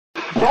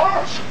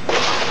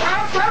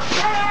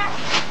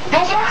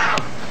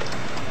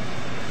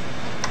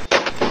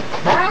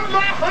Mann,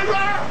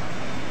 Nachher!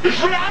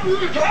 Ich will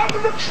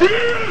Amerikaner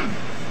spielen!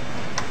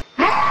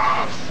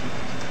 Los!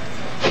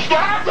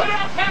 Starte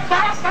das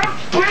verdammte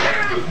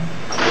Spiel!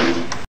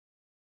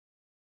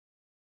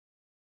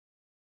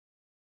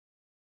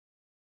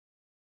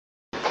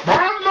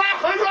 Mann,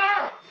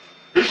 Nachher!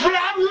 Ich will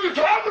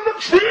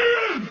Amerikaner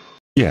spielen!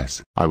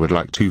 Yes, I would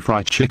like 2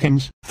 fried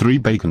chickens, 3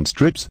 bacon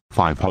strips,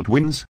 5 hot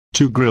wings,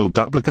 2 grilled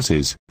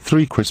duplicacies,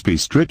 3 crispy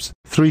strips,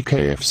 3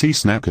 KFC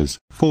snackers,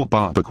 4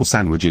 barbecue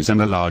sandwiches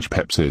and a large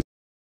Pepsi.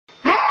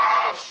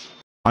 Los!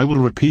 I will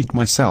repeat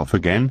myself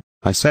again.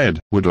 I said,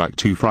 would like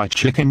 2 fried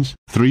chickens,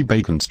 3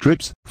 bacon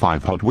strips,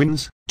 5 hot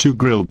wings, 2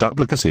 grilled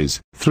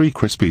duplicacies, 3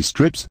 crispy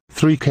strips,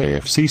 3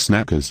 KFC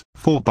snackers,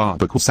 4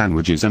 barbecue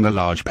sandwiches and a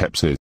large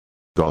Pepsi.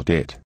 Got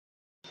it.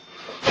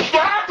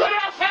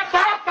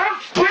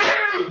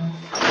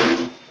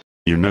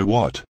 You know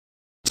what?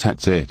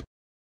 That's it.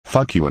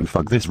 Fuck you and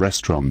fuck this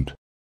restaurant.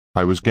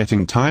 I was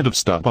getting tired of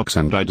Starbucks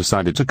and I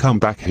decided to come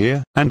back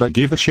here, and I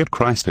give a shit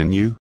Christ in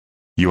you.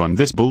 You and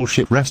this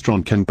bullshit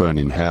restaurant can burn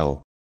in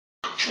hell.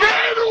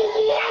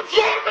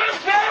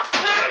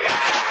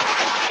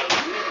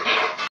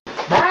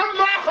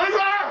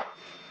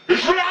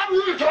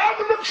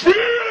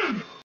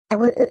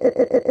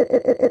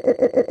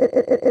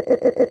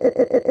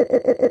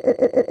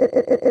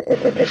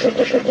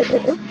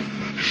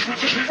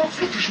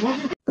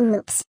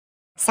 Oops.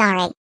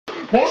 Sorry.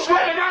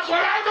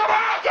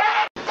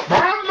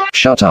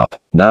 Shut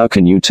up. Now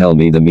can you tell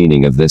me the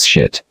meaning of this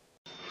shit?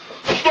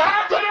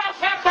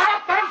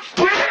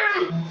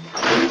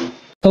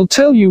 I'll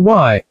tell you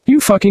why, you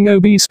fucking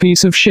obese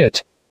piece of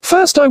shit.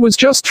 First I was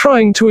just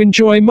trying to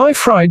enjoy my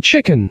fried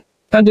chicken,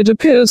 and it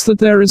appears that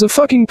there is a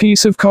fucking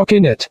piece of cock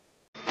in it.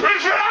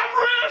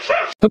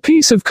 A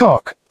piece of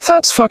cock?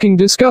 That's fucking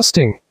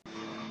disgusting.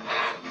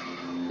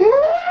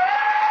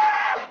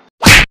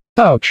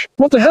 Ouch,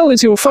 what the hell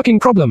is your fucking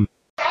problem?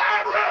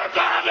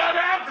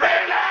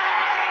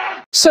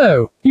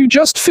 So, you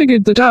just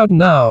figured that out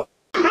now.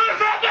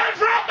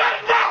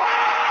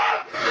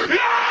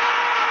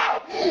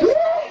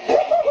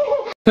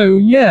 Oh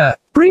yeah,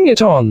 bring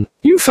it on,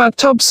 you fat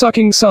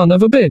tub-sucking son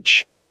of a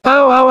bitch.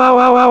 Ow ow ow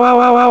ow ow ow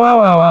ow ow ow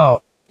ow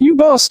ow. You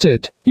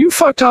bastard, you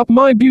fucked up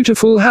my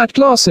beautiful hat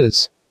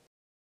glasses.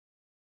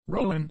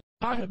 Roland,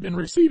 I have been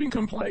receiving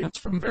complaints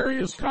from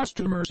various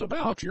customers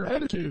about your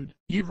attitude.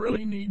 You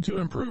really need to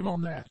improve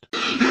on that.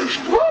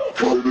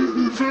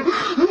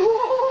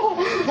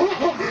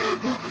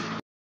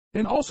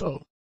 And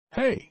also,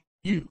 hey,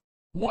 you,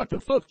 what the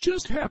fuck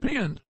just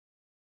happened?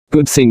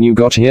 Good thing you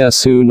got here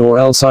soon or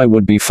else I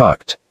would be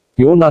fucked.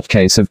 Your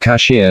nutcase of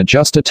cashier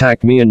just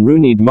attacked me and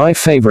ruined my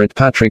favorite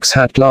Patrick's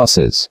hat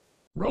glasses.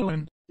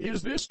 Roland,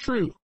 is this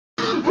true?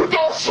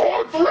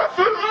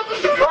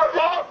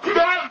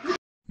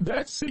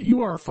 That's it,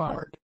 you are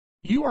fired.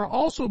 You are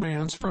also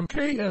banned from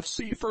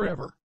KFC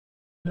forever.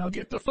 Now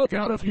get the fuck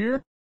out of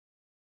here,